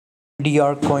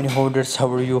DR coin holders,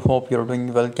 how are you? Hope you're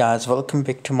doing well, guys. Welcome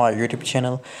back to my YouTube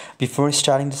channel. Before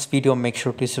starting this video, make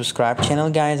sure to subscribe channel,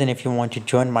 guys, and if you want to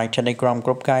join my Telegram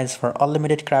group, guys, for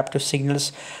unlimited crypto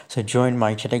signals, so join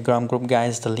my Telegram group,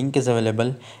 guys. The link is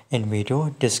available in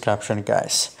video description,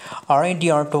 guys.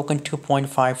 RNDR token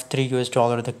 2.53 US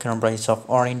dollar, the current price of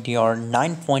RNDR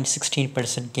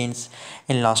 9.16% gains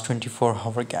in last 24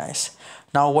 hours, guys.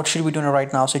 Now what should we do in a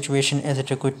right now situation? Is it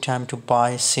a good time to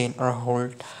buy, sell, or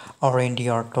hold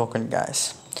RNDR token,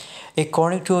 guys?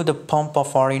 According to the pump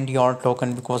of RNDR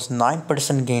token, because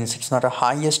 9% gains, it's not a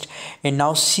highest. And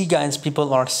now see, guys,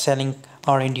 people are selling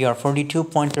RNDR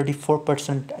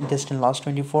 42.34% just in last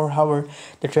 24 hours.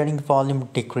 The trading volume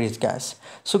decreased, guys.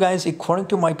 So guys, according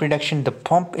to my prediction, the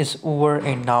pump is over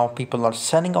and now people are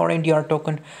selling RNDR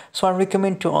token. So I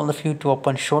recommend to all of you to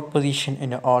open short position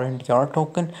in an RNDR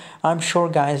token. I'm sure,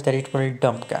 guys, that it will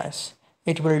dump, guys.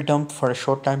 It will dump for a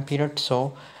short time period,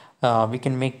 so we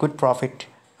can make good profit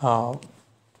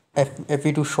if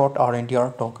we do short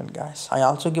RNDR token, guys. I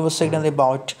also give a signal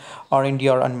about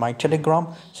RNDR on my Telegram,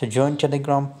 so join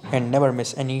Telegram and never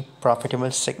miss any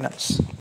profitable signals.